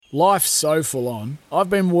Life's so full on. I've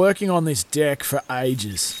been working on this deck for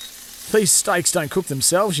ages. These steaks don't cook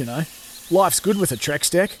themselves, you know. Life's good with a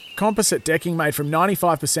Trex deck. Composite decking made from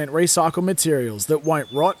 95% recycled materials that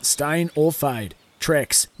won't rot, stain or fade.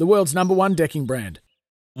 Trex, the world's #1 decking brand.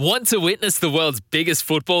 Want to witness the world's biggest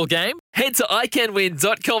football game? Head to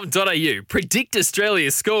iCanWin.com.au, predict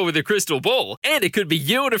Australia's score with a crystal ball, and it could be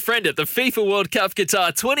you and a friend at the FIFA World Cup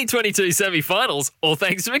Qatar 2022 semi-finals, all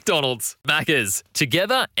thanks to McDonald's. Maccas,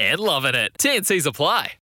 together and loving it. TNCs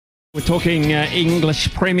apply. We're talking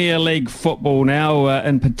English Premier League football now,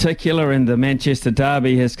 in particular, and the Manchester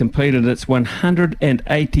Derby has completed its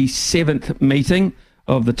 187th meeting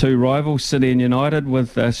of the two rivals, City and United,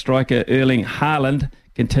 with striker Erling Haaland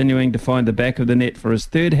continuing to find the back of the net for his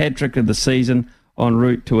third hat-trick of the season en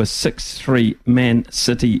route to a 6-3 Man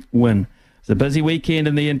City win. It's a busy weekend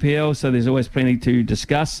in the NPL, so there's always plenty to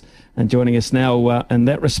discuss. And joining us now in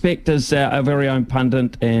that respect is our very own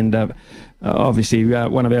pundit and obviously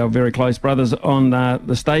one of our very close brothers on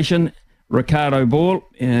the station, Ricardo Ball.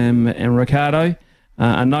 And Ricardo,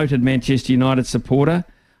 a noted Manchester United supporter.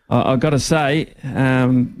 I've got to say,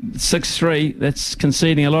 6-3, that's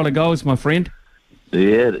conceding a lot of goals, my friend.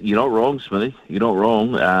 Yeah, you're not wrong, Smithy. You're not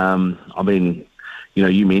wrong. I mean, you know,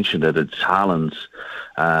 you mentioned it. It's Haaland's,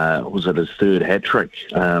 was it his third hat-trick?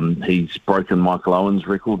 He's broken Michael Owen's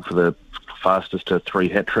record for the fastest to 3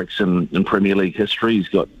 hat-tricks in Premier League history. He's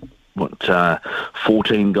got,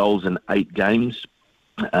 14 goals in 8 games,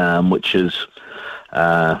 which is,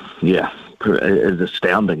 is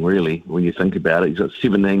astounding, really, when you think about it. He's got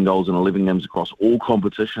 17 goals in 11 games across all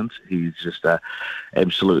competitions. He's just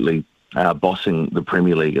absolutely bossing the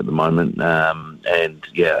Premier League at the moment.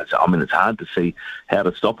 It's hard to see how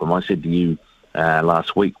to stop him. I said to you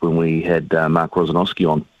last week when we had Mark Rosnowski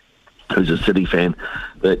on, who's a City fan,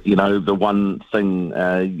 that, you know, the one thing,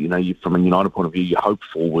 from a United point of view, you hoped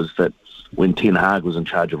for was that when Ten Hag was in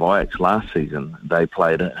charge of Ajax last season, they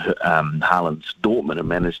played Haaland's Dortmund and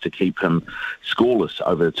managed to keep him scoreless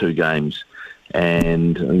over the 2 games.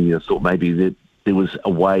 And you thought maybe that there was a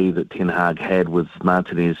way that Ten Hag had with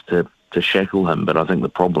Martinez to shackle him, but I think the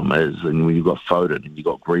problem is, and when you've got Foden and you've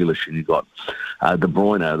got Grealish and you've got De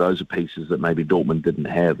Bruyne, those are pieces that maybe Dortmund didn't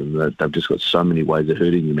have, and they've just got so many ways of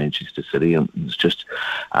hurting you, Manchester City, and it's just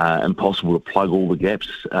impossible to plug all the gaps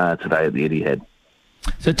today at the Etihad.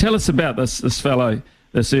 So tell us about this fellow,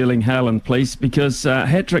 this Erling Haaland, please, because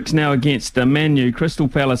hat-tricks now against Man U, Crystal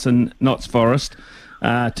Palace and Notts Forest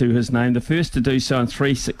to his name, the first to do so in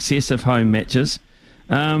 3 successive home matches.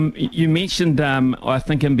 You mentioned, I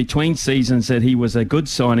think, in between seasons that he was a good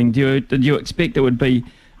signing. Did you expect it would be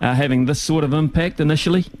having this sort of impact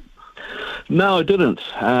initially? No, I didn't.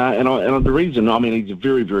 And the reason, I mean, he's a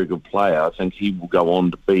very, very good player. I think he will go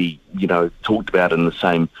on to be, talked about in the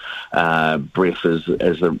same breath as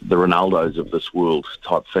the Ronaldos of this world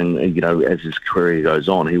type thing. As his career goes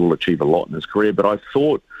on, he will achieve a lot in his career. But I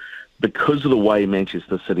thought, because of the way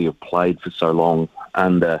Manchester City have played for so long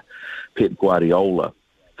under Pep Guardiola,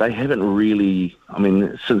 they haven't really,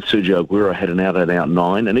 since Sergio Aguero had an out-and-out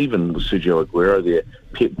 9, and even with Sergio Aguero there,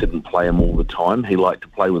 Pep didn't play him all the time. He liked to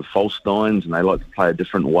play with false 9s, and they liked to play a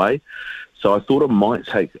different way. So I thought it might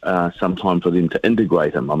take some time for them to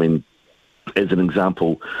integrate him. As an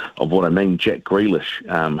example of what I mean, Jack Grealish,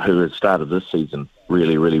 who has started this season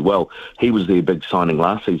really, really well, he was their big signing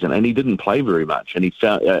last season, and he didn't play very much, and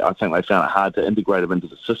I think they found it hard to integrate him into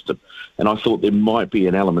the system. And I thought there might be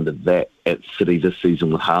an element of that at City this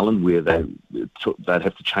season with Haaland, where they'd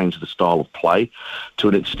have to change the style of play to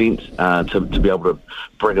an extent to be able to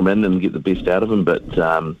bring him in and get the best out of him. But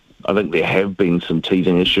I think there have been some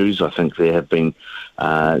teething issues. I think there have been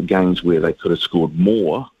games where they could have scored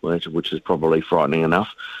more, which is probably frightening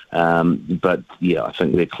enough. But yeah, I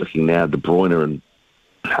think they're clicking now. De Bruyne and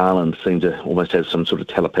Haaland seem to almost have some sort of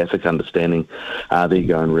telepathic understanding. They're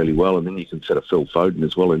going really well. And then you consider Phil Foden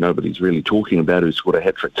as well, who nobody's really talking about, who scored a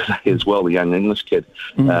hat-trick today as well, the young English kid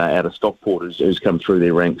out of Stockport who's come through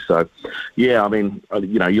their ranks. So, yeah,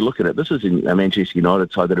 you look at it, this is a Manchester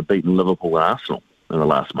United side that have beaten Liverpool and Arsenal in the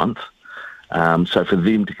last month. So for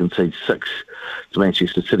them to concede 6 to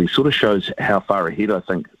Manchester City sort of shows how far ahead I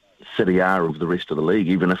think City are of the rest of the league,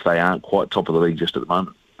 even if they aren't quite top of the league just at the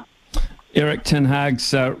moment. Erik ten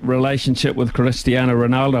Hag's relationship with Cristiano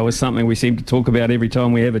Ronaldo is something we seem to talk about every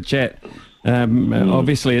time we have a chat.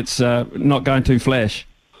 Obviously, it's not going to flash.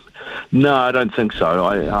 No, I don't think so.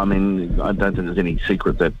 I don't think there's any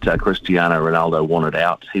secret that Cristiano Ronaldo wanted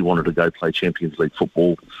out. He wanted to go play Champions League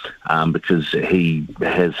football because he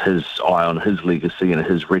has his eye on his legacy and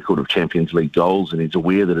his record of Champions League goals, and he's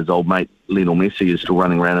aware that his old mate Lionel Messi is still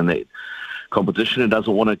running around in that competition and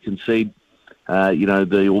doesn't want to concede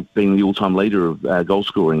being the all-time leader of goal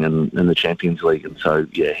scoring in the Champions League. And so,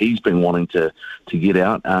 yeah, he's been wanting to get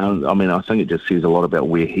out. I think it just says a lot about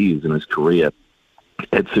where he is in his career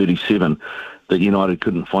at 37, that United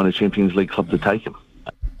couldn't find a Champions League club to take him.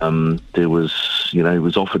 He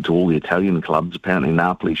was offered to all the Italian clubs. Apparently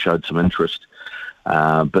Napoli showed some interest,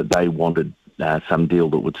 but they wanted some deal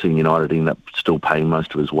that would see United end up still paying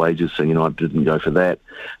most of his wages, so United didn't go for that.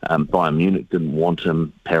 Bayern Munich didn't want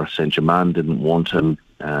him. Paris Saint-Germain didn't want him.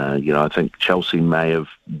 I think Chelsea may have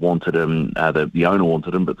wanted him. The owner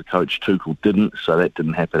wanted him, but the coach Tuchel didn't, so that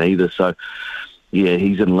didn't happen either. So, yeah,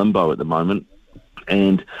 he's in limbo at the moment,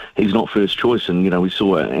 and he's not first choice. And, we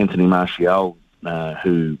saw Anthony Martial,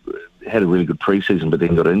 who had a really good pre-season but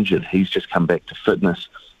then got injured. He's just come back to fitness.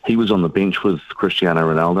 He was on the bench with Cristiano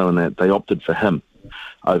Ronaldo, and they opted for him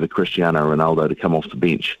over Cristiano Ronaldo to come off the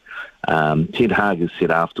bench. Ten Hag has said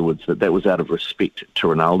afterwards that was out of respect to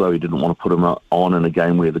Ronaldo. He didn't want to put him on in a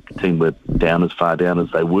game where the team were down as far down as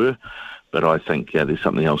they were. But I think there's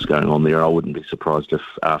something else going on there. I wouldn't be surprised if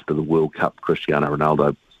after the World Cup, Cristiano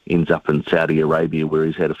Ronaldo ends up in Saudi Arabia, where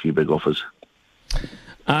he's had a few big offers.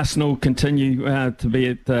 Arsenal continue to be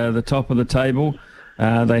at the top of the table.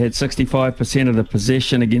 They had 65% of the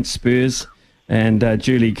possession against Spurs, and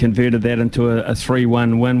duly converted that into a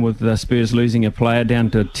 3-1 win, with Spurs losing a player down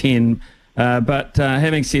to 10. But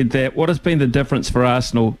having said that, what has been the difference for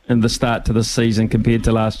Arsenal in the start to this season compared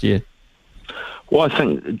to last year? Well, I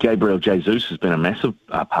think Gabriel Jesus has been a massive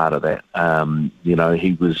part of that.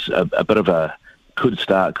 He was a bit of a could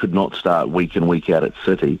start, could not start week in, week out at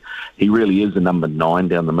City. He really is the number 9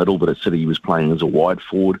 down the middle, but at City he was playing as a wide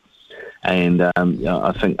forward. And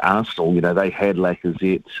I think Arsenal, they had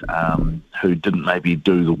Lacazette, who didn't maybe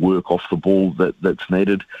do the work off the ball that's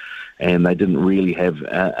needed, and they didn't really have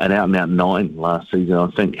an out-and-out 9 last season.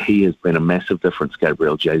 I think he has been a massive difference,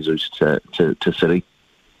 Gabriel Jesus, to City.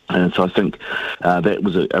 And so I think that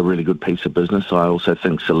was a really good piece of business. I also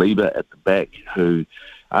think Saliba at the back, who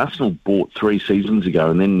Arsenal bought 3 seasons ago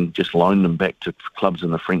and then just loaned them back to clubs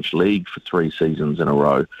in the French League for 3 seasons in a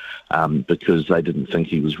row because they didn't think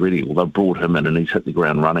he was ready. Well, they brought him in and he's hit the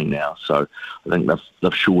ground running now. So I think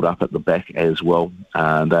they've shored up at the back as well.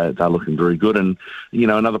 They're looking very good. And,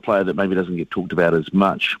 another player that maybe doesn't get talked about as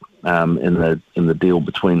much in the deal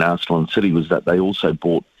between Arsenal and City was that they also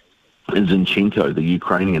bought Zinchenko, the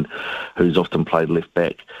Ukrainian, who's often played left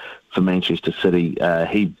back for Manchester City.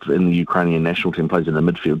 He, in the Ukrainian national team, plays in the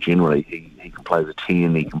midfield generally. He can play as a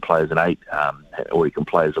 10, he can play as an 8, or he can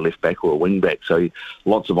play as a left back or a wing back. So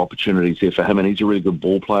lots of opportunities there for him, and he's a really good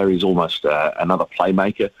ball player. He's almost another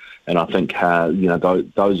playmaker. And I think,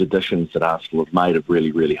 those additions that Arsenal have made have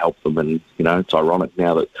really, really helped them. And, it's ironic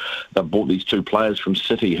now that they've bought these 2 players from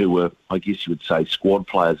City who were, I guess you would say, squad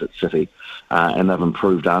players at City, and they've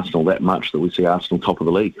improved Arsenal that much that we see Arsenal top of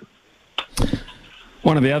the league.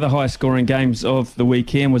 One of the other high-scoring games of the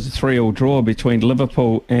weekend was a 3-3 draw between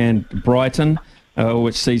Liverpool and Brighton,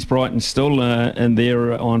 which sees Brighton still in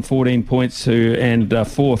there on 14 points and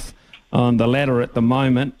 4th on the ladder at the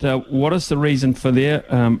moment. What is the reason for their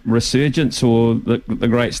resurgence or the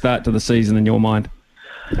great start to the season in your mind?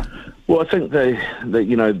 Well, I think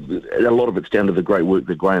a lot of it's down to the great work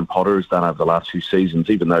that Graham Potter has done over the last few seasons.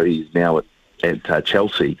 Even though he's now at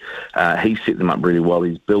Chelsea, he's set them up really well.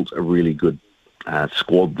 He's built a really good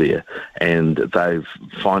squad there, and they've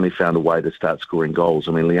finally found a way to start scoring goals.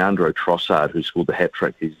 I mean, Leandro Trossard, who scored the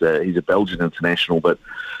hat-trick, he's a Belgian international, but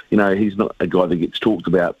he's not a guy that gets talked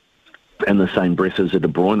about in the same breath as a De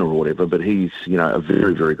Bruyne or whatever, but he's a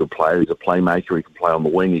very, very good player. He's a playmaker. He can play on the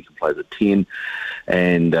wing, he can play as a 10,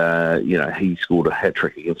 and he scored a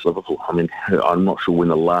hat-trick against Liverpool. I mean, I'm not sure when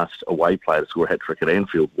the last away player to score a hat-trick at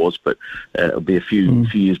Anfield was, but it'll be a few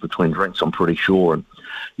years between drinks, I'm pretty sure. And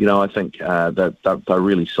I think they're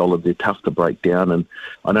really solid. They're tough to break down, and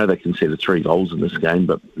I know they conceded 3 goals in this game,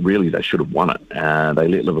 but really they should have won it. They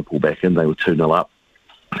let Liverpool back in. They were 2-0 up,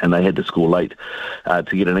 and they had to score late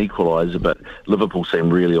to get an equaliser. But Liverpool seem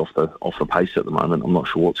really off the pace at the moment. I'm not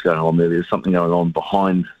sure what's going on there. There's something going on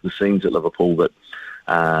behind the scenes at Liverpool that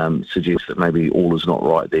suggests that maybe all is not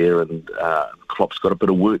right there, and Klopp's got a bit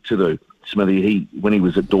of work to do. Smithy, when he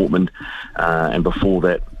was at Dortmund, and before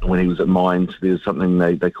that, when he was at Mainz, there's something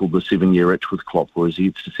they called the 7-year itch with Klopp, whereas he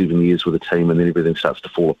gets to 7 years with a team and then everything starts to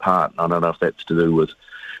fall apart. And I don't know if that's to do with,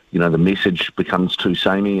 the message becomes too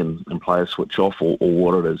samey and players switch off or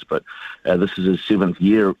what it is. But this is his 7th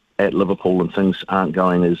year at Liverpool, and things aren't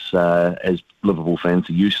going as Liverpool fans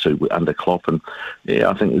are used to under Klopp. And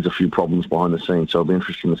I think there's a few problems behind the scenes. So it'll be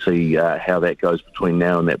interesting to see how that goes between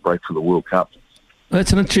now and that break for the World Cup.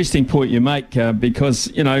 That's an interesting point you make because,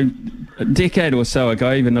 a decade or so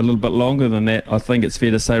ago, even a little bit longer than that, I think it's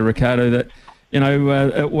fair to say, Ricardo, that,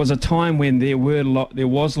 it was a time when there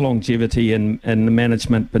was longevity in the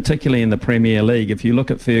management, particularly in the Premier League. If you look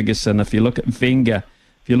at Ferguson, if you look at Wenger,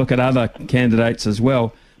 if you look at other candidates as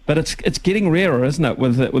well. But it's getting rarer, isn't it,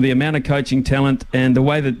 with the amount of coaching talent and the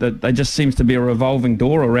way that there just seems to be a revolving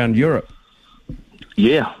door around Europe.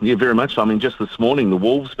 Yeah, very much so. I mean, just this morning, the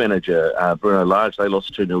Wolves manager, Bruno Lage, they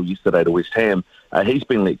lost 2-0 yesterday to West Ham. He's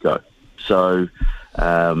been let go. So,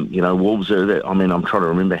 Wolves are, I'm trying to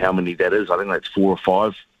remember how many that is. I think that's 4 or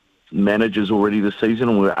 5 managers already this season,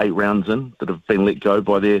 and we're 8 rounds in that have been let go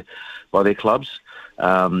by their clubs.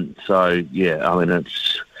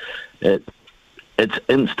 It's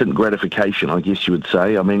instant gratification, I guess you would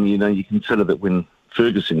say. I mean, you consider that when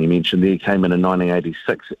Ferguson, you mentioned there, came in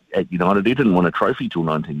 1986 at United, he didn't win a trophy till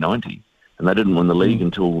 1990, and they didn't win the league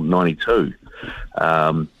until 92.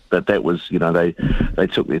 But that was, they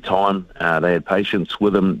took their time. They had patience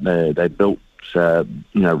with him. They built,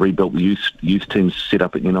 rebuilt the youth teams set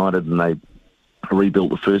up at United, and they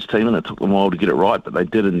rebuilt the first team, and it took them a while to get it right, but they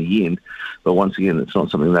did in the end. But once again, it's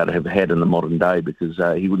not something that they have had in the modern day because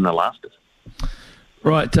he wouldn't have lasted.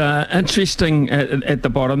 Right, interesting at the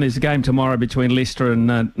bottom. There's a game tomorrow between Leicester and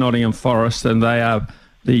Nottingham Forest, and they are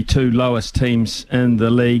the 2 lowest teams in the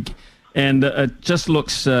league. And it just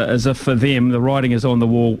looks as if for them the writing is on the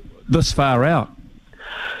wall this far out.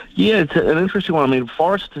 Yeah, it's an interesting one. I mean,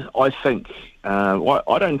 Forest, I think,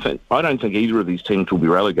 I don't think either of these teams will be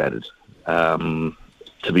relegated. To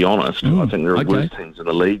be honest, I think there are worse teams in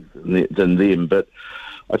the league than them. But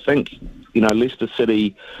I think, Leicester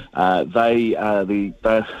City,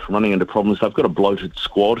 they're running into problems. They've got a bloated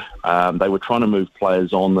squad. They were trying to move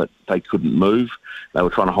players on that they couldn't move. They were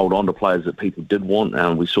trying to hold on to players that people did want.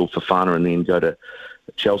 We saw Fofana in the end go to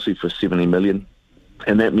Chelsea for $70 million.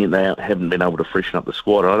 And that meant they haven't been able to freshen up the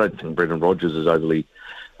squad. I don't think Brendan Rodgers is overly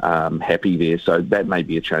happy there. So that may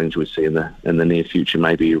be a change we see in the near future,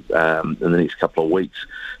 maybe in the next couple of weeks.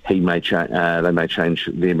 They may change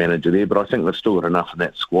their manager there, but I think they've still got enough in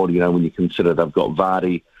that squad. When you consider they've got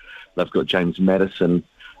Vardy, they've got James Maddison,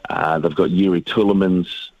 they've got Yuri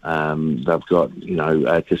Tielemans, they've got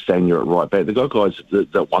Castagna at right back. They've got guys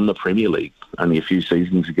that won the Premier League only a few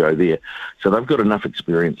seasons ago there, so they've got enough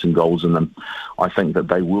experience and goals in them. I think that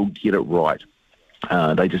they will get it right.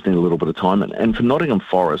 They just need a little bit of time. And for Nottingham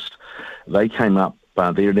Forest, they came up.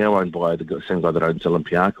 They're now owned by the same guy that owns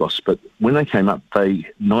Olympiacos. But when they came up,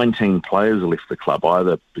 19 players left the club,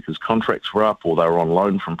 either because contracts were up or they were on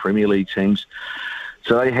loan from Premier League teams.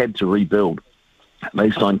 So they had to rebuild.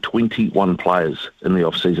 They signed 21 players in the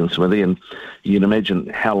off-season, Smithy, and you can imagine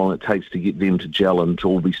how long it takes to get them to gel and to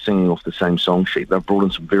all be singing off the same song sheet. They've brought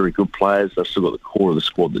in some very good players. They've still got the core of the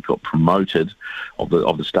squad that got promoted, of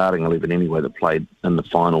the starting 11 anyway, that played in the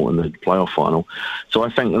final, in the playoff final. So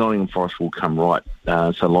I think Nottingham Forest will come right,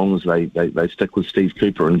 so long as they stick with Steve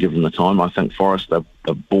Cooper and give them the time. I think Forest,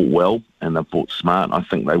 they've bought well and they've bought smart. I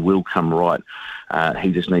think they will come right.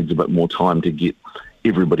 He just needs a bit more time to get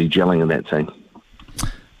everybody gelling in that team.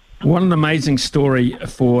 What an amazing story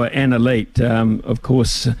for Anna Leet, of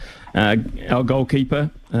course, our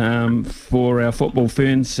goalkeeper for our football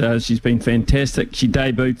ferns. She's been fantastic. She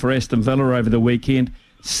debuted for Aston Villa over the weekend,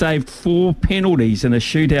 saved 4 penalties in a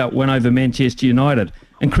shootout win over Manchester United.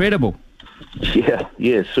 Incredible.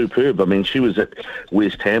 Yeah, superb. I mean, she was at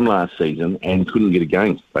West Ham last season and couldn't get a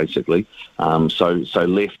game, basically. So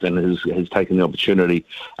left and has taken the opportunity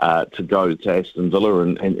to go to Aston Villa,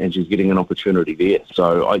 and she's getting an opportunity there.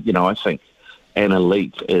 So I think Anna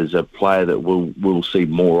Leet is a player that we'll see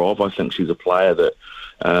more of. I think she's a player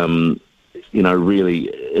that really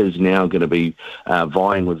is now going to be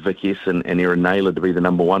vying with Vic S and Erin Naylor to be the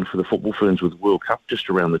number 1 for the football ferns, with World Cup just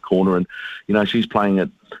around the corner. And, she's playing at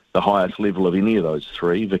the highest level of any of those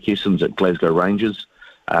 3. Vic Essend's at Glasgow Rangers,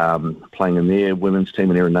 playing in their women's team,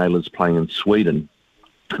 and Erin Naylor's playing in Sweden.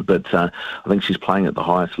 But I think she's playing at the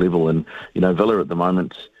highest level. And, Villa at the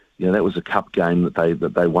moment, that was a cup game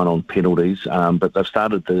that they won on penalties. But they've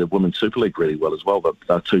started the Women's Super League really well as well.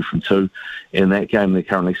 They're 2 from 2 in that game. They're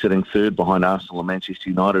currently sitting 3rd behind Arsenal and Manchester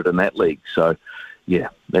United in that league. So, yeah,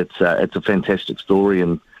 it's a fantastic story,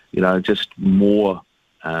 and just more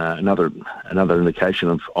another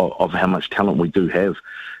indication of how much talent we do have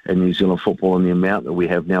in New Zealand football, and the amount that we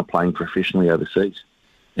have now playing professionally overseas.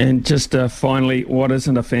 And just finally, what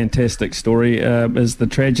isn't a fantastic story is the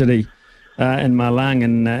tragedy in Malang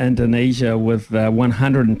in Indonesia, with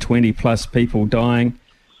 120 plus people dying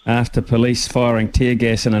after police firing tear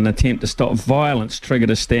gas in an attempt to stop violence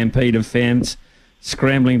triggered a stampede of fans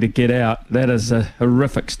scrambling to get out. That is a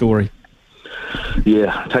horrific story.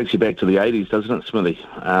 Yeah, it takes you back to the 80s, doesn't it, Smithy?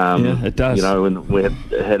 Yeah, it does. You know, and we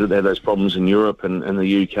had those problems in Europe and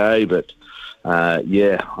the UK, but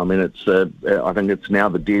yeah, I mean, I think it's now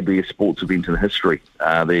the deadliest sports event in history.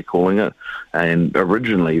 They're calling it, and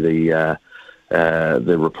originally the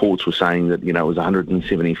reports were saying that it was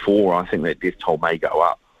 174. I think that death toll may go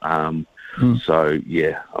up. So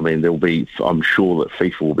yeah, I mean, I'm sure that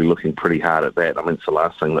FIFA will be looking pretty hard at that. I mean, it's the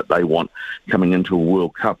last thing that they want coming into a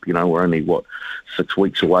World Cup. We're only 6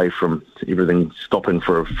 weeks away from everything stopping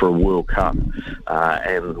for a World Cup,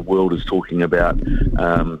 and the world is talking about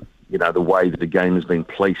the way that the game has been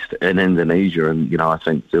policed in Indonesia, and I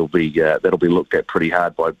think that'll be looked at pretty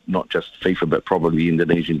hard by not just FIFA but probably the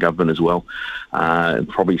Indonesian government as well, and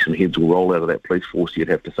probably some heads will roll out of that police force. You'd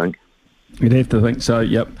have to think. You'd have to think so.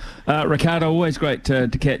 Yep. Ricardo, always great to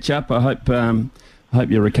catch up. I hope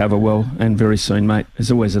you recover well and very soon, mate.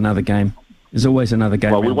 There's always another game.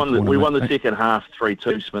 Well, we won the second half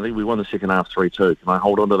 3-2, Smithy. We won the second half 3-2. Can I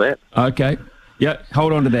hold on to that? Okay. Yeah,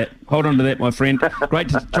 hold on to that, my friend. Great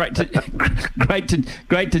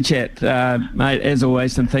to chat, mate, as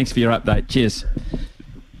always, and thanks for your update. Cheers.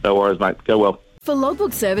 No worries, mate. Go well. For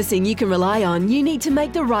logbook servicing you can rely on, you need to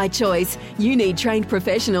make the right choice. You need trained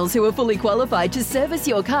professionals who are fully qualified to service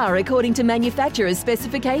your car according to manufacturer's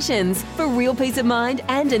specifications. For real peace of mind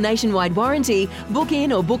and a nationwide warranty, book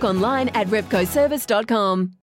in or book online at repcoservice.com.